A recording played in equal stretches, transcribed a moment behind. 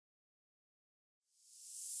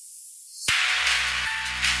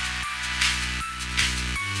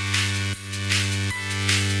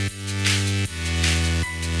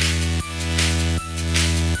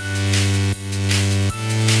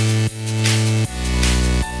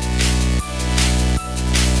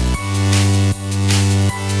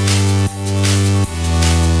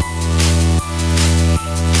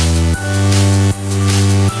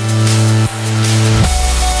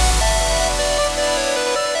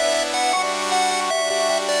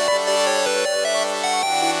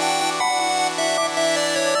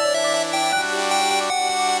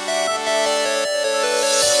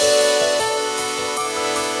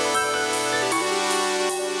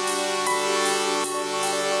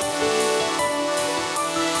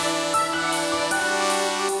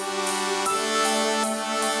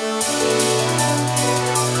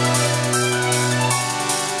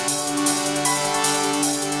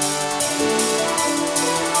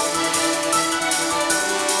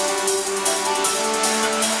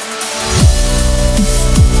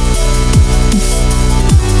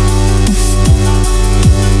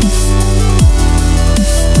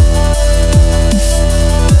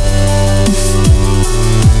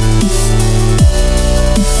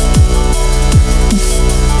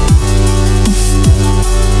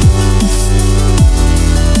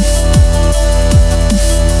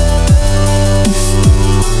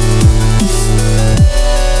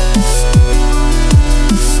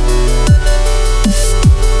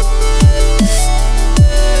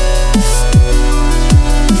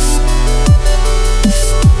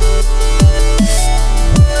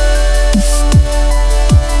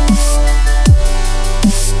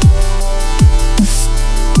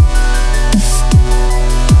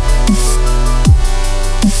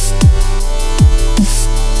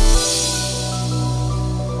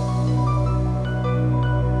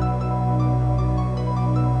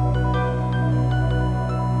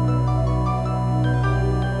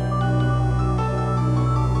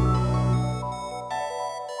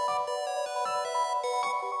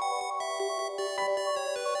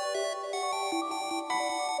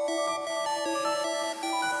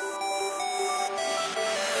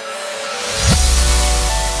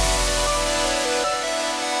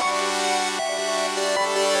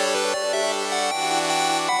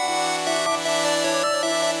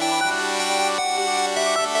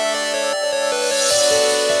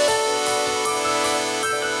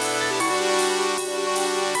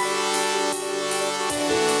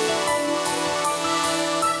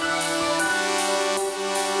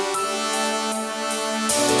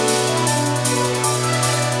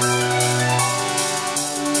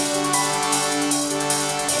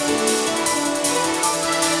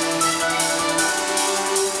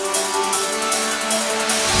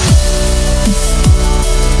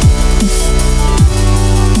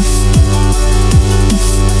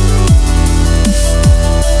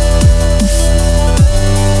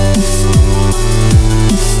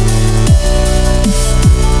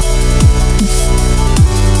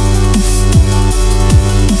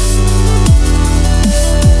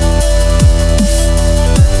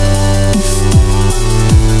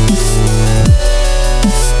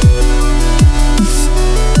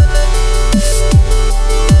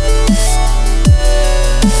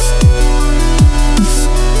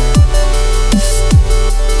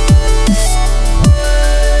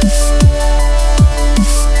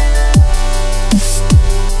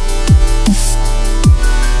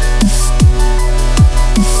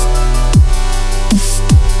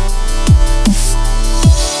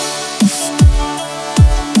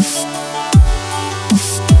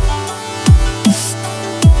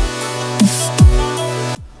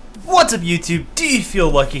What's up, YouTube? Do you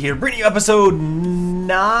feel lucky here? Bringing you episode 8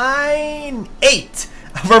 of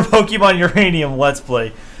our Pokemon Uranium Let's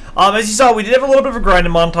Play. As you saw, we did have a little bit of a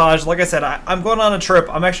grinding montage. Like I said, I'm going on a trip.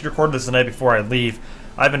 I'm actually recording this the night before I leave.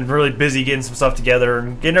 I've been really busy getting some stuff together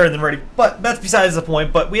and getting everything ready, but that's besides the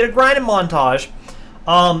point. But we had a grinding montage.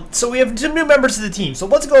 So we have some new members to the team. So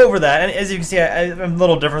let's go over that. And as you can see, I'm a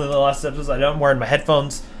little different than the last episodes. I'm wearing my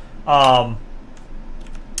headphones. I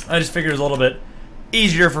just figured it was a little bit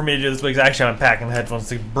easier for me to do this because actually I'm packing the headphones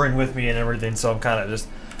to bring with me and everything, so I'm kind of just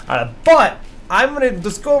but I'm gonna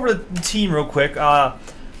just go over the team real quick.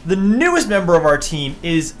 The newest member of our team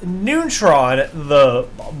is Neutron, the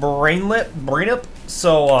Brainlip.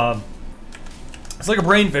 So it's like a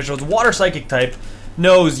brainfish, so it's water psychic type,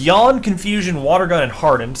 knows Yawn, Confusion, Water Gun, and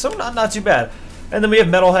Hardened, so not too bad. And then we have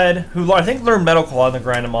Metalhead, who I think learned Metal Claw in the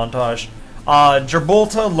grinding montage.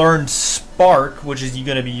 Gerbolta learned Spark, which is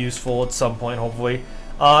going to be useful at some point, hopefully.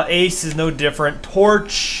 Ace is no different.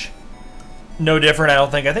 Torch, no different, I don't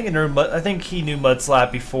think. I think he knew Mud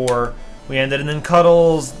Slap before we ended. And then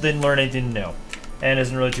Cuddles didn't learn anything new, and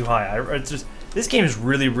isn't really too high. It's just, this game is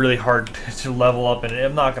really hard to level up in it,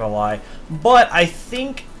 I'm not going to lie. But I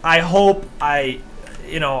think we're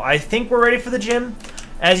ready for the gym.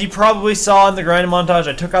 As you probably saw in the grinding montage,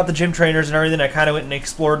 I took out the gym trainers and everything. I kind of went and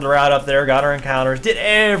explored the route up there, got our encounters, did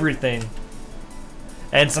everything.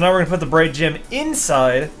 And so now we're going to put the Bright Gym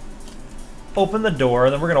inside, open the door,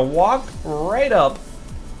 and then we're going to walk right up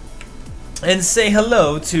and say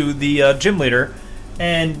hello to the gym leader.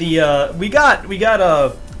 And the we got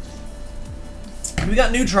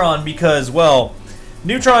Neutron because, well,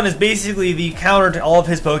 Neutron is basically the counter to all of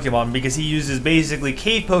his Pokemon because he uses basically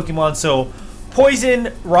cave Pokemon, so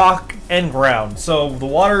Poison, Rock, and Ground. So the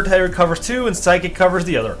Water type covers two, and Psychic covers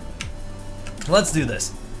the other. Let's do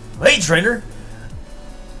this. Hey, trainer.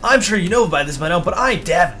 I'm sure you know by this by now, but I'm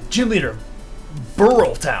Davin, gym leader of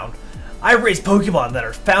Burrow Town. I raise Pokemon that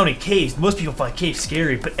are found in caves. Most people find caves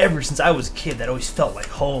scary, but ever since I was a kid, that always felt like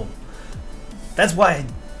home. That's why I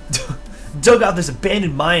dug out this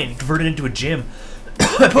abandoned mine and converted it into a gym.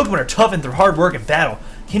 My Pokemon are tough and through hard work and battle.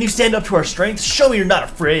 Can you stand up to our strength? Show me you're not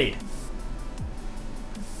afraid.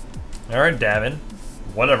 Alright, Davin.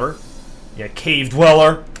 Whatever. Yeah, cave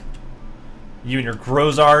dweller. You and your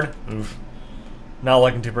Grozard. Oof. Not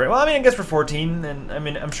looking too great. Well, I mean, I guess we're 14, and I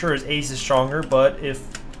mean, I'm sure his ace is stronger, but if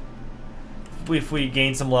we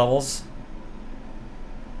gain some levels.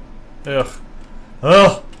 Ugh.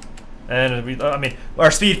 Ugh. And I mean,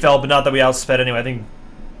 our speed fell, but not that we outsped anyway. I think.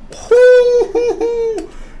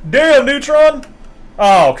 Damn, Neutron!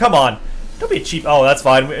 Oh, come on. Don't be cheap. Oh, that's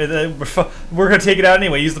fine. We're gonna take it out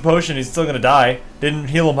anyway. Use the potion. He's still gonna die. Didn't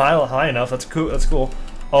heal him high enough. That's cool. That's cool.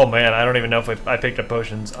 Oh man, I don't even know if I picked up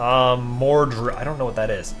potions. Mordred. I don't know what that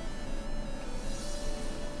is.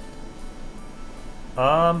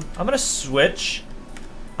 I'm gonna switch.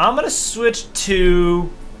 I'm gonna switch to.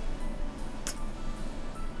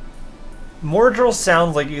 Mordred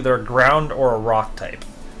sounds like either a ground or a rock type.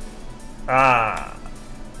 Oh,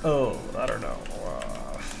 I don't know.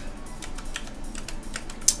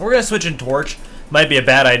 We're going to switch in Torch. Might be a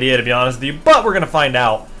bad idea, to be honest with you, but we're going to find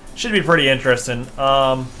out. Should be pretty interesting.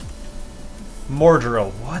 Mordrill.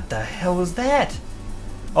 What the hell is that?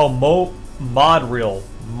 Oh, Modrill.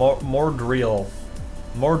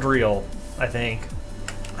 Mordrill, I think.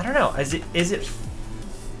 I don't know. Is it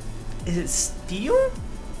Steel?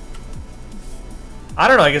 I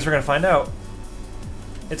don't know. I guess we're going to find out.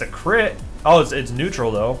 It's a crit. Oh, it's neutral,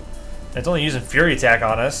 though. It's only using Fury Attack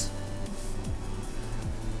on us.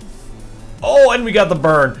 Oh, and we got the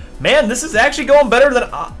burn. Man, this is actually going better than...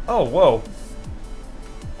 oh, whoa.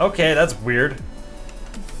 Okay, that's weird.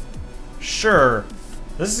 Sure.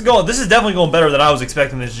 This is definitely going better than I was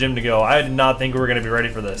expecting this gym to go. I did not think we were going to be ready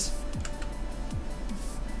for this.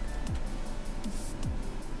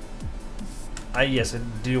 Yes, I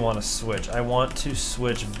do want to switch. I want to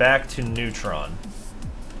switch back to Neutron.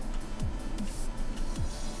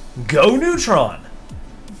 Go Neutron!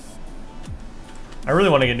 I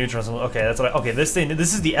really want to get Neutron. Okay, that's what okay, this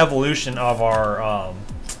is the evolution of our of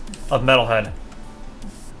Metalhead.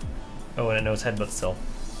 Oh, and it knows Headbutt still.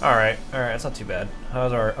 Alright, that's not too bad.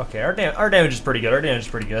 How's our our damage is pretty good. Our damage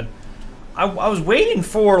is pretty good. I was waiting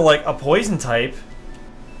for like a poison type.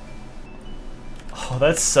 Oh,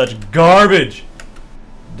 that's such garbage.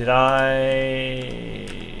 Did I?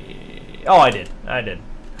 Oh, I did.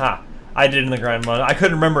 Ha. I did in the grind montage. I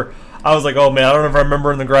couldn't remember. I was like, oh man, I don't know if I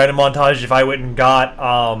remember in the grinding montage if I went and got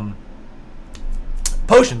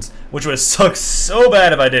potions, which would suck so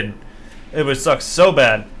bad if I didn't. It would suck so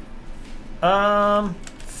bad.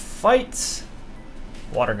 Fight.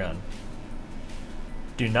 Water gun.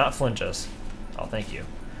 Do not flinch us. Oh, thank you.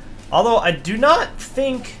 Although, I do not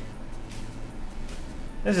think...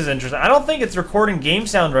 This is interesting. I don't think it's recording game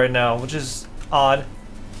sound right now, which is odd.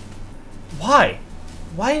 Why?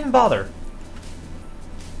 Why even bother?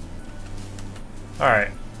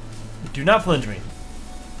 Alright. Do not flinch me.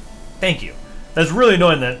 Thank you. That's really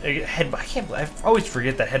annoying that headbutt. I always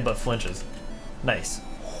forget that headbutt flinches. Nice.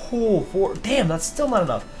 Oh, damn, that's still not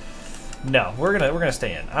enough. No, we're gonna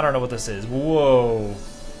stay in. I don't know what this is. Whoa.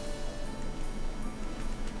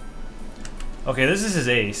 Okay, this is his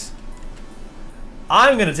ace.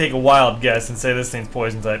 I'm gonna take a wild guess and say this thing's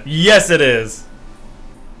poison type. Yes, it is.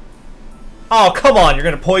 Oh, come on, you're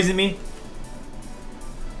gonna poison me?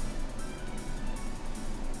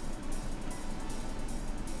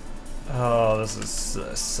 Oh, this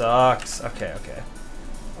sucks. Okay, okay.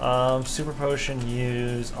 Super potion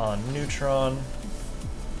use on neutron.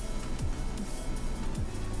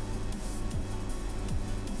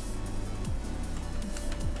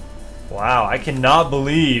 Wow, I cannot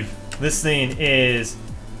believe this thing is.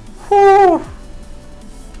 Whew.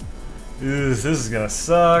 This is gonna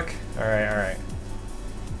suck. Alright, alright.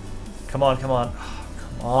 Come on, come on. Oh,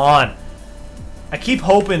 come on. I keep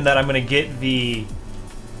hoping that I'm gonna get the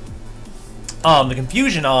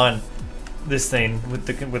confusion on this thing with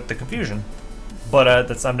the confusion. But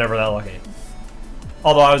that's I'm never that lucky.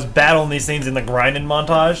 Although I was battling these things in the grinding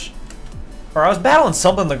montage. Or I was battling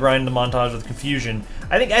something in the grinding montage with confusion.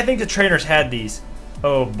 I think the trainers had these.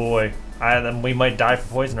 Oh boy. We might die from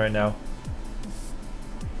poison right now.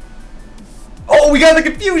 Oh, we got the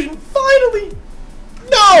confusion! Finally!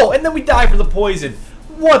 No! And then we die for the poison.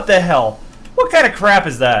 What the hell? What kind of crap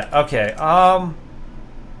is that? Okay, I'm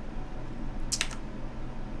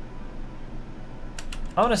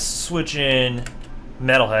gonna switch in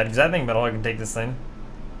Metalhead, because I think Metalhead can take this thing.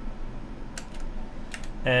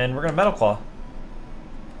 And we're gonna Metal Claw.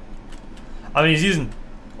 I mean, he's using...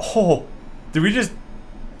 Oh, did we just...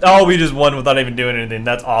 Oh, we just won without even doing anything.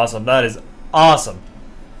 That's awesome. That is awesome.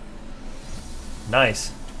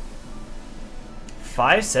 Nice.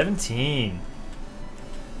 517.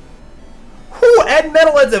 Whoo, and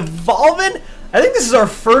Metalhead's evolving? I think this is our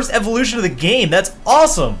first evolution of the game. That's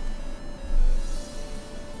awesome.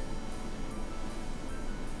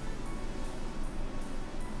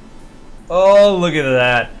 Oh, look at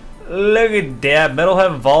that. Look at that.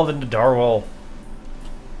 Metalhead evolved into Darwell.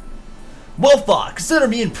 Well fought. Consider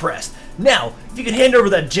me impressed. Now, if you could hand over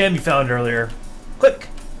that gem you found earlier. Quick.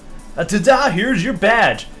 Ta-da, here's your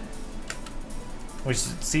badge. We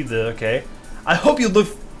see the, okay. I hope you look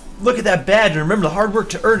at that badge and remember the hard work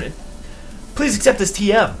to earn it. Please accept this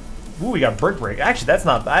TM. Ooh, we got Brick Break. Actually, that's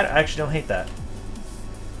not bad. I actually don't hate that.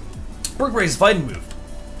 Brick Break is a fighting move.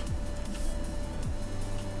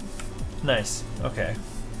 Nice. Okay.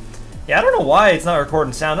 Yeah, I don't know why it's not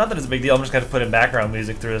recording sound. Not that it's a big deal. I'm just going to put in background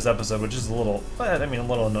music through this episode, which is a little, I mean, a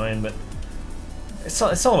little annoying, but it's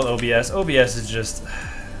something with OBS. OBS is just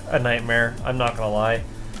a nightmare. I'm not going to lie.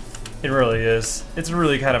 It really is. It's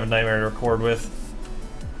really kind of a nightmare to record with.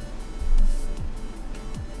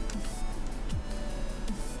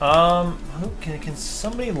 Can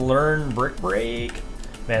somebody learn Brick Break?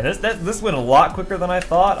 Man, this went a lot quicker than I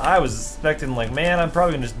thought. I was expecting, like, man, I'm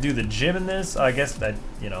probably gonna just do the gym in this. I guess that,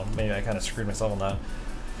 you know, maybe I kind of screwed myself on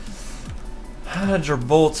that.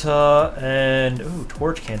 Gibraltar and ooh,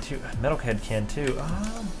 Torch can too. Metalhead can too.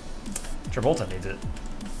 Gibraltar needs it.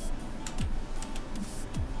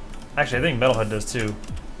 Actually, I think Metalhead does too.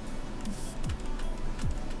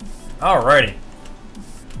 Alrighty.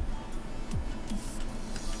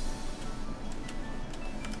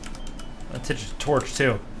 Let's hit your Torch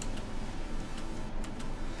too.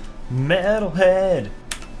 Metalhead.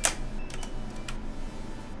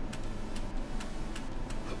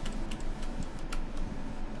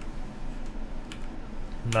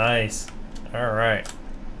 Nice. Alright.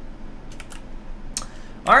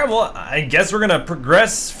 Alright, well, I guess we're gonna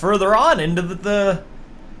progress further on into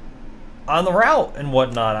on the route and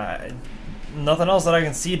whatnot. Nothing else that I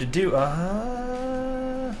can see to do.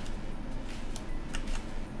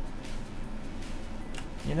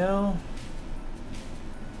 You know?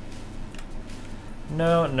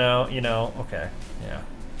 No, you know, okay, yeah.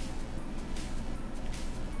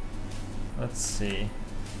 Let's see.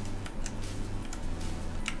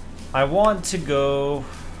 I want to go,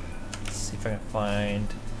 let's see if I can find,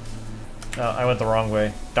 oh, I went the wrong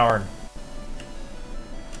way, darn.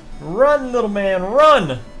 Run, little man,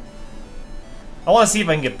 run! I want to see if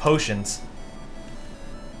I can get potions.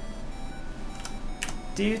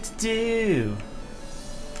 Do.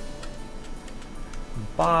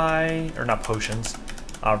 Buy, or not potions,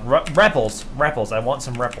 Repels. I want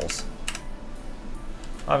some Repels.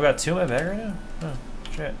 I've got 2 in my bag right now? Oh,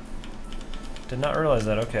 shit. Did not realize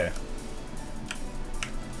that, okay.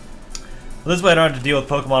 Well, this way I don't have to deal with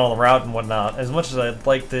Pokemon on the route and whatnot. As much as I'd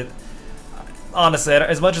like to... Honestly,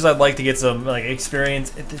 as much as I'd like to get some like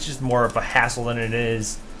experience, it's just more of a hassle than it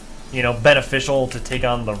is, you know, beneficial to take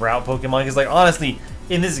on the route Pokemon. Because, like, honestly,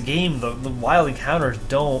 in this game, the wild encounters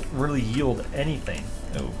don't really yield anything.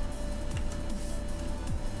 Oh.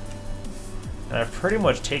 And I've pretty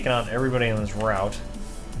much taken on everybody on this route.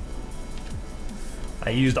 I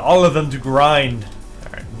used all of them to grind.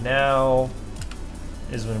 Alright, now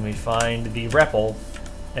is when we find the Repple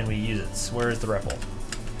and we use it. So where is the Repple?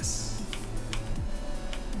 Yes.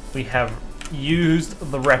 We have used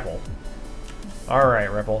the Repple.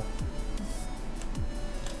 Alright, Repple.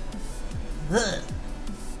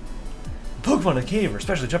 Pokemon in the cave are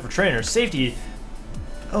especially tough for trainers. Safety.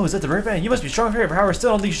 Oh, is that the right man? You must be strong for power. Still,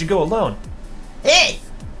 I don't think you should go alone. Hey!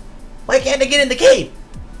 Why can't I get in the cave?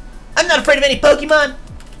 I'm not afraid of any Pokemon!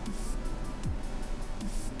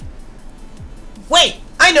 Wait!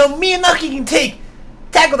 I know! Me and Lucky can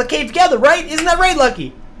tackle the cave together, right? Isn't that right,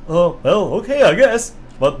 Lucky? Oh, well, okay, I guess.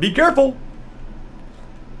 But be careful.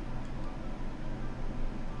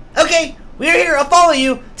 Okay, we're here. I'll follow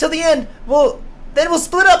you till the end. Then we'll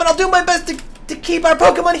split up and I'll do my best to keep our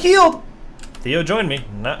Pokemon healed. Theo joined me.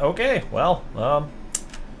 Okay, well,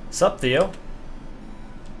 sup, Theo?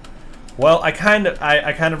 Well, I kind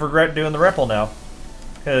of regret doing the Repple now,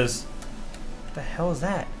 because what the hell is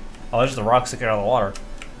that? Oh, that's just a rock sticking out of the water.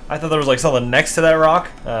 I thought there was like something next to that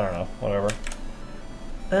rock. I don't know. Whatever.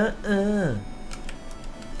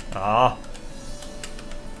 Ah.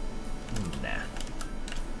 Nah.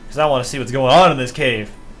 Because I want to see what's going on in this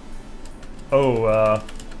cave. Oh,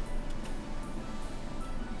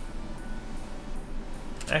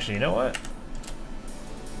 actually, you know what?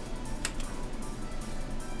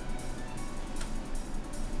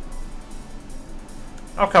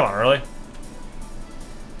 Oh, come on, really?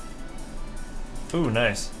 Ooh,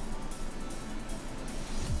 nice.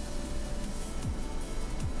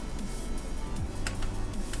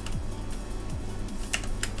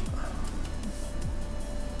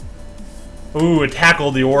 Ooh, it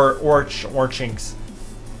tackled the Orchinks.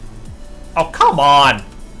 Oh, come on!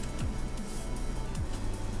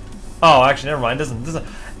 Oh, actually, never mind. Doesn't.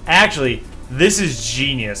 Actually, this is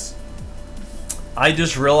genius. I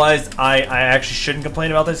just realized I actually shouldn't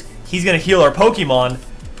complain about this. He's gonna heal our Pokemon,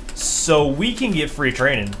 so we can get free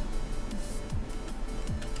training.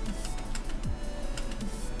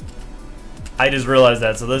 I just realized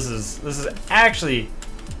that, so this is actually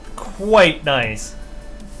quite nice.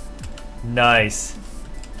 Nice.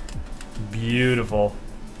 Beautiful.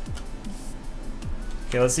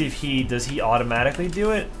 Okay, let's see if does he automatically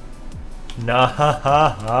do it?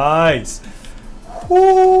 Nice.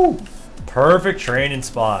 Woo! Perfect training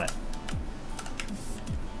spot.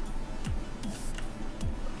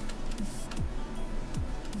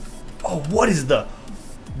 Oh, what is that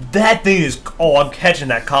thing is, oh, I'm catching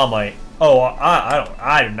that Calmite. Oh,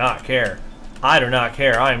 I do not care. I do not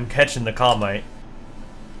care. I am catching the Calmite.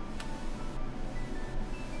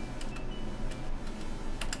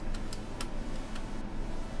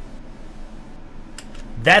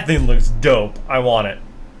 That thing looks dope. I want it.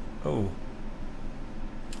 Oh.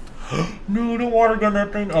 No, don't water gun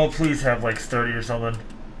that thing. Oh, please have like 30 or something.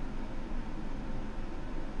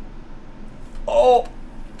 Oh.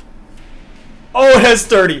 Oh, it has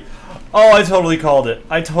 30. Oh, I totally called it.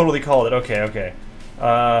 I totally called it. Okay, okay.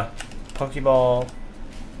 Pokeball.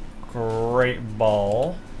 Great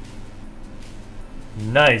ball.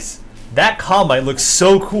 Nice. That Calmite looks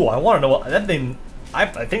so cool. I want to know what that thing. I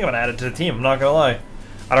think I'm gonna add it to the team. I'm not gonna lie.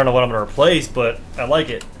 I don't know what I'm gonna replace, but I like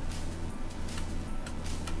it.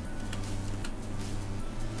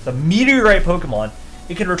 The Meteorite Pokemon.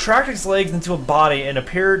 It can retract its legs into a body and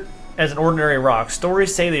appear as an ordinary rock.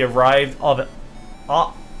 Stories say they arrived on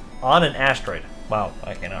an asteroid. Wow,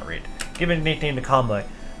 I cannot read. Give it a nickname to Calmite.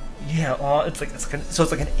 Yeah, it's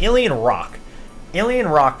like an alien rock. Alien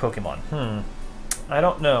rock Pokemon. I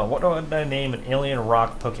don't know. What would I name an alien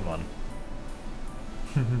rock Pokemon?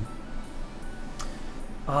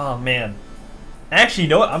 Oh man. Actually, you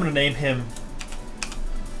know what? I'm gonna name him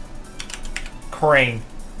Crane.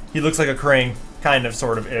 He looks like a crane, kind of,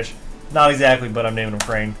 sort of ish. Not exactly, but I'm naming him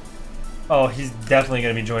Crane. Oh, he's definitely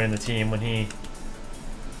gonna be joining the team when he.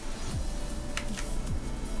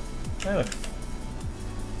 Hey, look.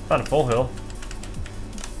 Found a full hill.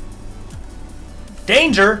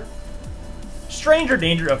 Danger! Stranger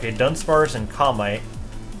danger. Okay, Dunsparce and Calmite.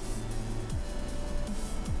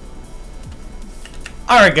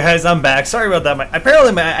 Alright guys, I'm back. Sorry about that.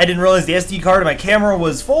 Apparently I didn't realize the SD card in my camera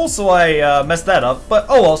was full, so I messed that up. But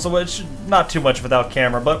oh well, so it should not too much without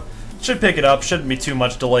camera, but should pick it up. Shouldn't be too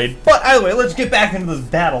much delayed. But either way, let's get back into this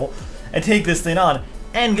battle and take this thing on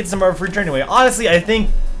and get some free trade anyway. Honestly, I think,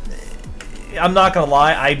 I'm not gonna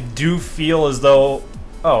lie, I do feel as though...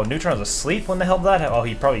 Oh, Neutron's asleep? When the hell did that happen? Oh,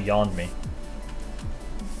 he probably yawned me.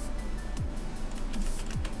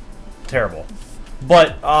 Terrible.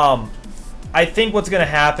 But, I think what's going to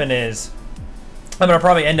happen is I'm going to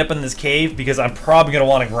probably end up in this cave because I'm probably going to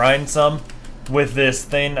want to grind some with this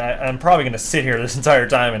thing. I'm probably going to sit here this entire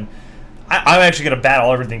time, and I'm actually going to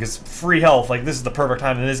battle everything because free health, like, this is the perfect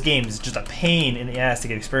time, and this game is just a pain in the ass to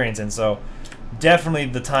get experience in, so definitely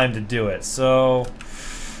the time to do it. So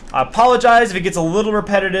I apologize if it gets a little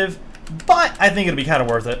repetitive, but I think it'll be kind of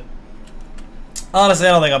worth it. Honestly,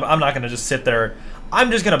 I don't think I'm not going to just sit there.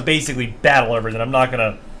 I'm just going to basically battle everything. I'm not going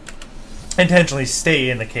to intentionally stay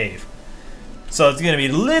in the cave. So it's going to be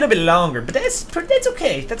a little bit longer, but that's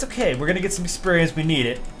okay. That's okay. We're going to get some experience. We need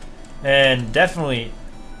it. And definitely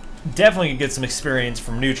get some experience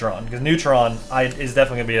from Neutron, because Neutron is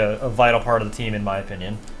definitely going to be a vital part of the team, in my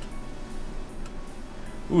opinion.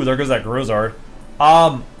 Ooh, there goes that Grozard.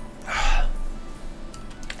 I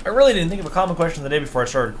really didn't think of a common question the day before I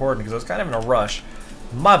started recording because I was kind of in a rush.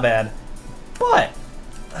 My bad. But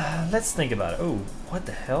let's think about it. Ooh, what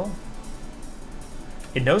the hell?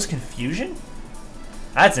 It knows confusion?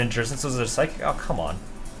 That's interesting. So is it a psychic? Oh, come on.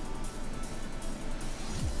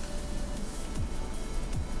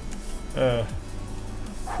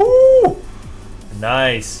 Whoo!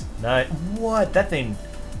 Nice. Nice. What? That thing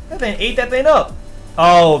ate that thing up.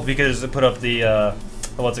 Oh, because it put up the,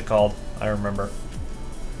 what's it called? I remember.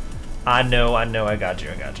 I know, I got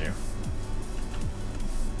you.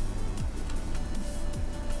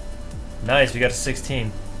 Nice, we got a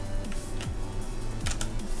 16.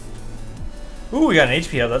 Ooh, we got an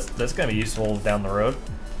HP up. That's gonna be useful down the road.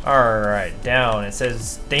 Alright, down. It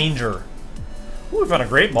says danger. Ooh, we found a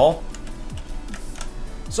great ball.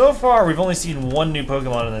 So far, we've only seen one new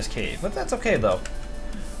Pokemon in this cave, but that's okay though.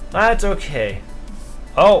 That's okay.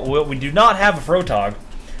 Oh, well, we do not have a Frotog.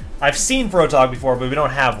 I've seen Frotog before, but we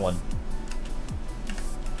don't have one.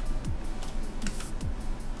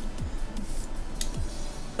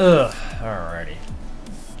 Ugh, alrighty.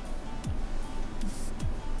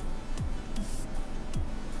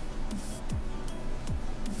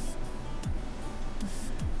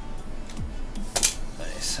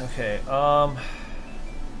 Nice, okay,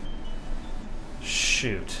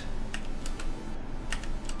 shoot.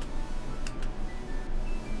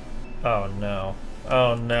 Oh no.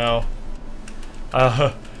 Oh no.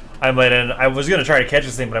 I was gonna try to catch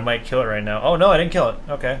this thing, but I might kill it right now. Oh no, I didn't kill it.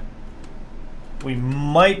 Okay. We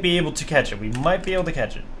might be able to catch it. We might be able to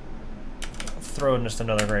catch it. Throw just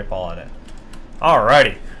another great ball at it.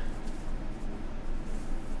 Alrighty.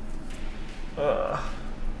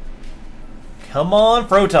 Come on,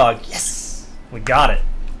 Frotog. Yes! We got it.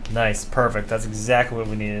 Nice. Perfect. That's exactly what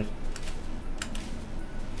we needed.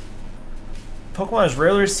 Pokemon is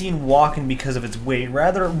rarely seen walking because of its weight.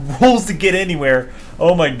 Rather, it rolls to get anywhere.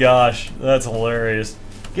 Oh my gosh. That's hilarious.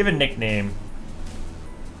 Give it a nickname.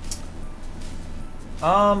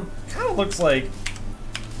 Kind of looks like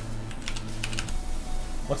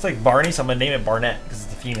Barney, so I'm gonna name it Barnett because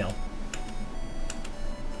it's a female.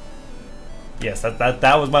 Yes,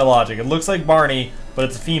 that was my logic. It looks like Barney, but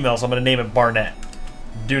it's a female, so I'm gonna name it Barnett.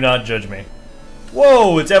 Do not judge me.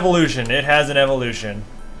 Whoa, it's evolution. It has an evolution.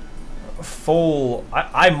 Full.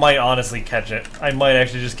 I might honestly catch it. I might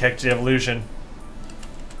actually just catch the evolution.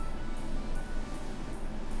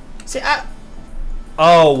 See,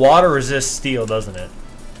 oh, water resists steel, doesn't it?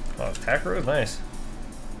 Oh, attack road, nice.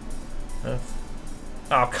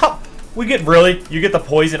 Oh, come! You get the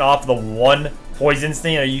poison off the one poison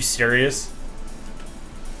sting? Are you serious?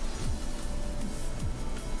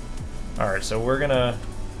 Alright, so we're gonna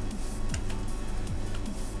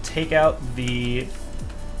take out the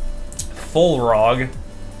full Rog,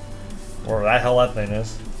 or the hell that thing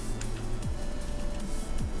is.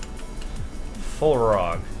 Full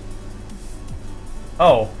Rog.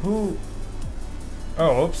 Oh, who?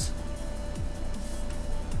 Oh, oops.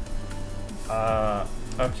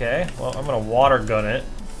 Okay. Well, I'm gonna water gun it.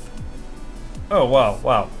 Oh, wow,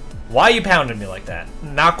 wow. Why you pounding me like that?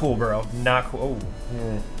 Not cool, bro. Not cool.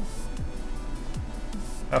 Oh.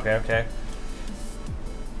 Okay, okay.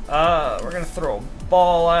 We're gonna throw a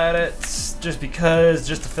ball at it, just because,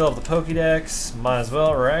 just to fill up the Pokédex. Might as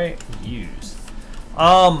well, right? Use.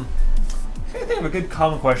 I think I have a good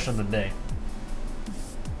common question of the day.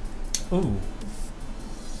 Ooh.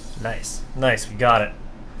 Nice. Nice, we got it.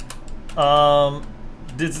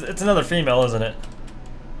 It's another female, isn't it?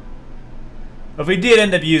 But we did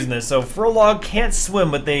end up using this. So Frolog can't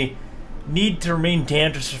swim, but they need to remain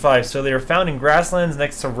damp to survive. So they are found in grasslands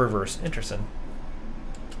next to rivers. Interesting.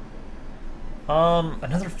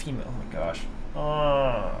 Another female. Oh my gosh.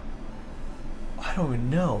 I don't even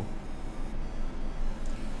know.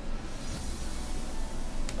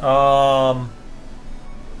 I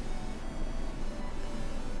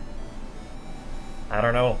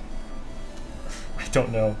don't know. I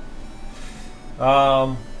don't know.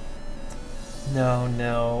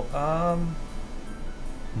 No.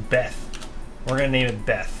 Beth. We're gonna name it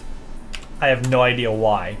Beth. I have no idea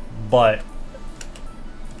why, but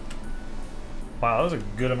wow, that was a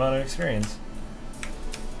good amount of experience.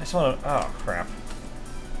 I just want to. Oh crap!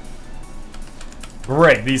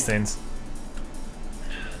 Break these things.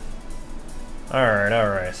 All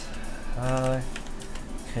right.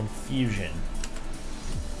 Confusion.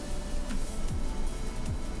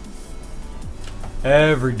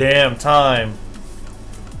 Every damn time.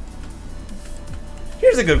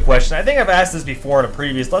 Here's a good question. I think I've asked this before in a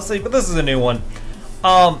previous Let's See, but this is a new one.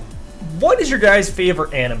 What is your guys'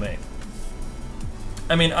 favorite anime?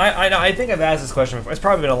 I mean, I think I've asked this question before. It's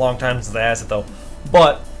probably been a long time since I asked it though.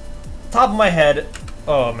 But top of my head,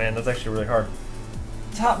 oh man, that's actually really hard.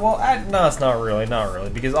 No, it's not really,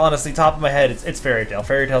 because honestly, top of my head, it's Fairy Tail.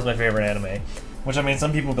 Fairy Tail's my favorite anime, which I mean,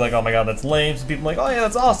 some people will be like, oh my god, that's lame. Some people are like, oh yeah,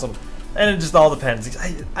 that's awesome. And it just all depends.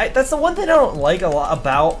 That's the one thing I don't like a lot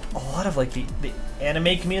about a lot of like the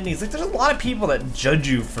anime community. Like, there's a lot of people that judge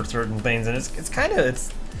you for certain things, and it's kind of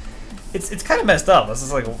messed up.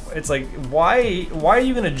 It's like why are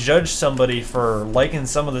you gonna judge somebody for liking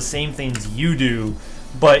some of the same things you do,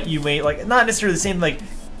 but you may like not necessarily the same. Like,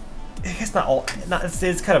 I guess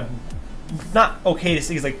it's kind of not okay to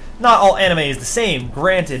say. It's like not all anime is the same,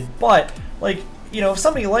 granted, but like, you know, if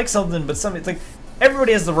somebody likes something, but it's like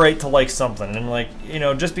everybody has the right to like something, and like, you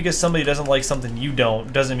know, just because somebody doesn't like something you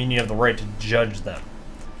don't doesn't mean you have the right to judge them.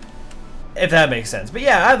 If that makes sense. But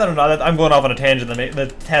yeah, I don't know. I'm going off on a tangent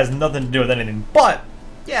that has nothing to do with anything. But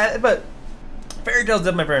yeah, but Fairy Tail's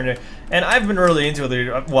definitely my favorite, and I've been really into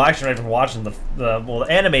it. Well, actually, I've been watching the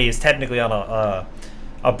anime is technically on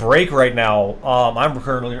a break right now.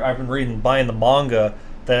 I've been buying the manga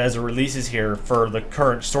that as it releases here for the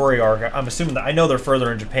current story arc. I'm assuming that I know they're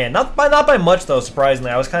further in Japan, not by much though.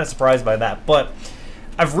 Surprisingly, I was kind of surprised by that, but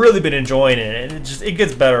I've really been enjoying it, and it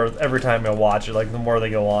gets better every time I watch it. Like the more they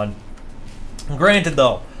go on. Granted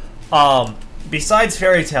though, besides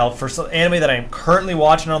Fairy Tail, for some anime that I'm currently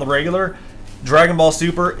watching on the regular, Dragon Ball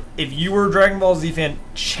Super. If you were a Dragon Ball Z fan,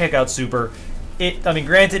 check out Super. I mean,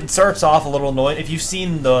 granted, it starts off a little annoying. If you've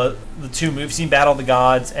seen the two movies, seen Battle of the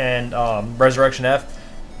Gods and Resurrection F,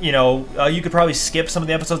 you know, you could probably skip some of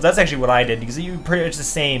the episodes. That's actually what I did, because you pretty much the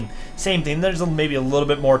same thing. There's maybe a little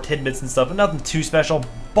bit more tidbits and stuff, but nothing too special.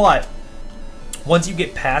 But once you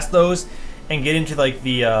get past those and get into like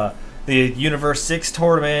the Universe 6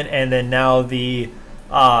 tournament, and then now the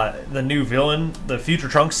new villain, the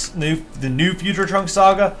new Future Trunks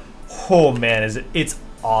saga. Oh man, it's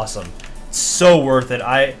awesome. It's so worth it.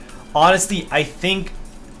 I think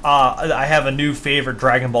I have a new favorite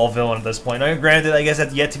Dragon Ball villain at this point. Now, granted, I guess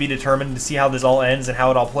that's yet to be determined to see how this all ends and how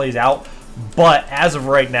it all plays out. But as of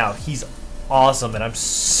right now, he's awesome, and I'm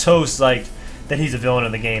so psyched that he's a villain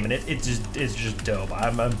in the game, and it's just dope.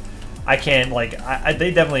 I can't like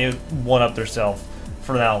they definitely one up themselves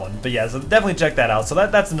for that one. But yeah, so definitely check that out. So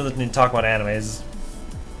that's another thing to talk about animes.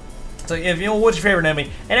 So if you know, what's your favorite anime?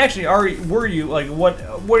 And actually, were you like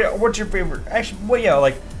what's your favorite? Actually, well, yeah,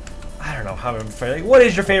 like I don't know how I'm like, what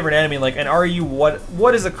is your favorite anime? Like, and are you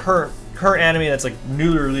what is a current anime that's like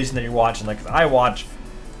newly released that you're watching? Like I watched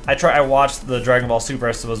the Dragon Ball Super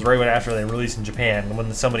episodes right after they release in Japan,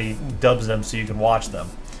 when somebody dubs them so you can watch them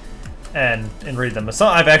and read them. So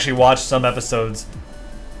I've actually watched some episodes.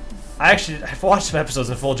 I've watched some episodes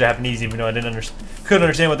in full Japanese, even though I couldn't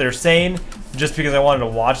understand what they were saying, just because I wanted to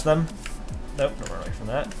watch them. Nope, don't run away from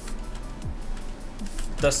that.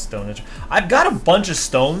 Dust Stone. I've got a bunch of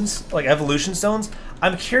stones, like evolution stones.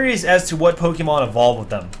 I'm curious as to what Pokemon evolve with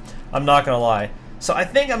them. I'm not gonna lie. So I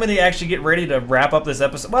think I'm gonna actually get ready to wrap up this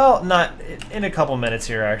episode. Well, not in a couple minutes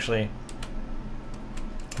here, actually.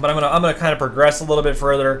 But I'm gonna kind of progress a little bit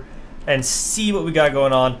further and see what we got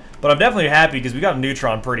going on. But I'm definitely happy because we got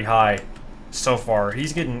Neutron pretty high so far.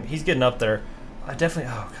 He's getting up there. I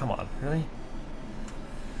definitely. Oh, come on, really?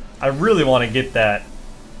 I really want to get that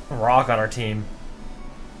rock on our team.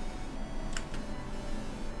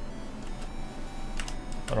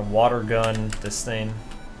 I'm gonna water gun this thing.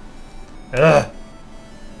 Ugh.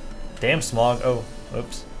 Damn smog. Oh,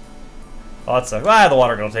 oops. Oh, that sucks. Ah, the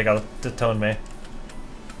water gun will take out the Tone May.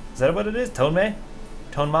 that what it is? Tonmei?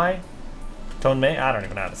 Tonmei? Tonmei? I don't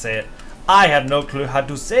even know how to say it. I have no clue how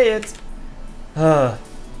to say it. This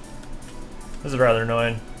is rather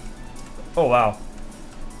annoying. Oh, wow.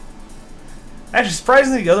 Actually,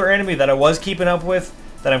 surprisingly, the other anime that I was keeping up with,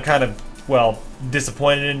 that I'm kind of, well,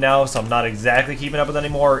 disappointed in now, so I'm not exactly keeping up with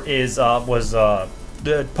anymore, was the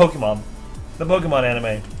Pokemon. The Pokemon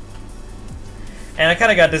anime. And I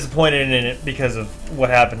kind of got disappointed in it because of what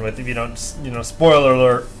happened with, if you don't, you know, spoiler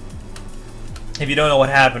alert, if you don't know what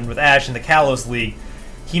happened with Ash in the Kalos League,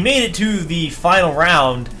 he made it to the final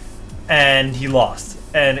round, and he lost.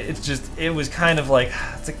 And it's just, it was kind of like,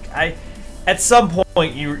 it's like at some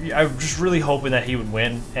point, I was just really hoping that he would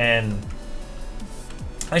win, and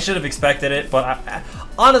I should have expected it, but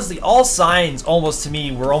honestly, all signs almost to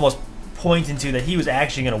me were almost pointing to that he was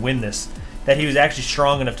actually going to win this, that he was actually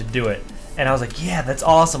strong enough to do it. And I was like, yeah, that's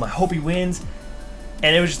awesome. I hope he wins.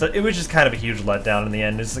 And it was just kind of a huge letdown in the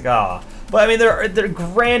end. It's like, ah. But I mean, they're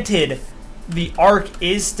granted, the arc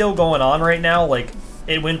is still going on right now. Like,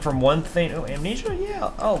 it went from one thing. Oh, Amnesia?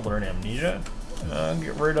 Yeah, I'll learn Amnesia.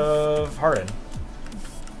 Get rid of Harden.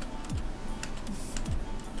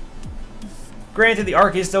 Granted, the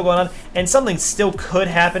arc is still going on, and something still could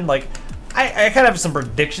happen. Like, I kind of have some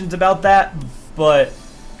predictions about that, but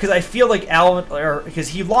because I feel like Alan, or because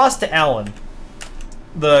he lost to Alan.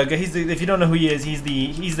 If you don't know who he is, he's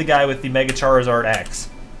the guy with the Mega Charizard X,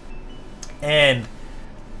 and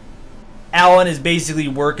Alan is basically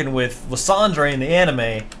working with Lysandre in the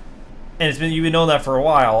anime, and you've been knowing that for a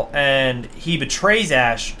while, and he betrays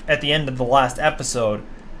Ash at the end of the last episode.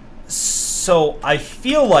 So I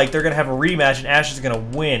feel like they're gonna have a rematch, and Ash is gonna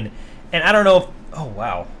win. And I don't know if, oh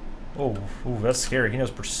wow, oh that's scary. He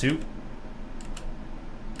knows Pursuit,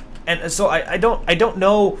 and so I don't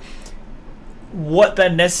know what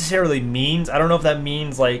that necessarily means. I don't know if that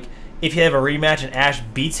means like if you have a rematch and Ash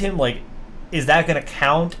beats him, like is that gonna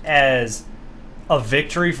count as a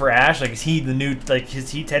victory for Ash? Like, is he the new, like,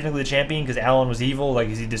 is he technically the champion because Alan was evil? Like,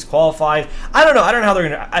 is he disqualified? I don't know. I don't know how they're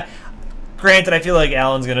gonna. Granted, I feel like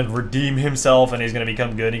Alan's gonna redeem himself and he's gonna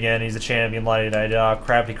become good again. He's a champion, la-di-da-da,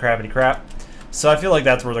 crappity crap. So I feel like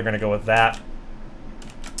that's where they're gonna go with that.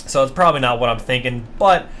 So it's probably not what I'm thinking,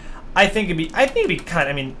 but I think it'd be kind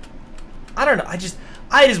of. I mean, I don't know. I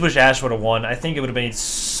just wish Ash would have won. I think it would have made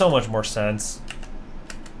so much more sense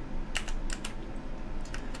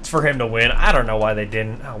for him to win. I don't know why they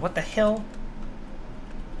didn't. Oh, what the hell?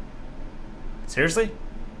 Seriously?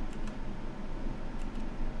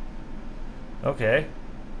 Okay.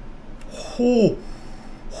 Oh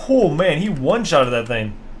man, he one-shotted that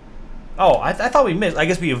thing. Oh, I thought we missed. I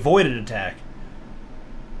guess we avoided attack.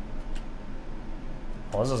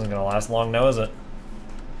 Well, this isn't gonna last long now, is it?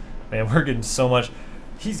 Man, we're getting so much.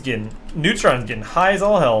 Neutron's getting high as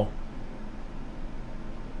all hell.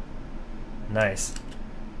 Nice.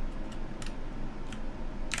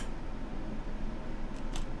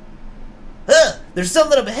 There's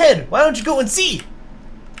something up ahead. Why don't you go and see?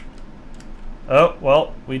 Oh,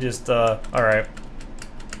 well, we just, alright.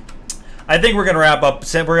 I think we're going to wrap up.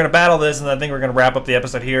 We're going to battle this, and I think we're going to wrap up the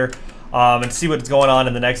episode here, and see what's going on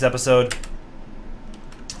in the next episode.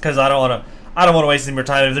 Because I don't want to waste any more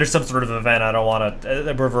time. If there's some sort of event, I don't want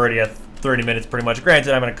to, we're already at 30 minutes pretty much.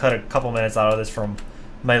 Granted, I'm going to cut a couple minutes out of this from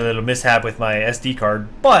my little mishap with my SD card.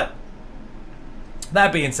 But,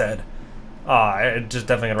 that being said, I'm just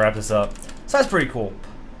definitely going to wrap this up. So that's pretty cool.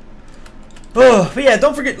 Oh, but yeah,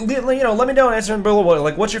 don't forget, let me know in Instagram below,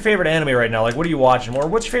 like, what's your favorite anime right now? Like, what are you watching? Or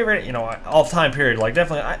what's your favorite, all-time period? Like,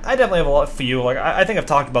 definitely, I definitely have a lot for you. Like, I think I've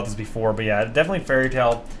talked about this before, but yeah, definitely Fairy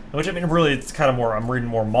Tail, which, I mean, really, it's kind of more, I'm reading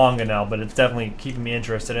more manga now, but it's definitely keeping me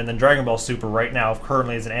interested. And then Dragon Ball Super right now,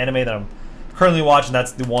 currently, is an anime that I'm currently watching.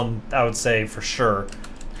 That's the one I would say for sure.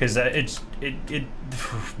 Because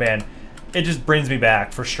man, it just brings me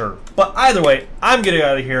back for sure. But either way, I'm getting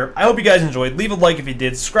out of here. I hope you guys enjoyed. Leave a like if you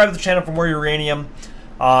did. Subscribe to the channel for more Uranium.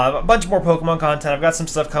 A bunch more Pokemon content. I've got some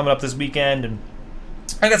stuff coming up this weekend, and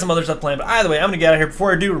I got some other stuff planned. But either way, I'm going to get out of here.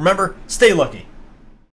 Before I do, remember, stay lucky.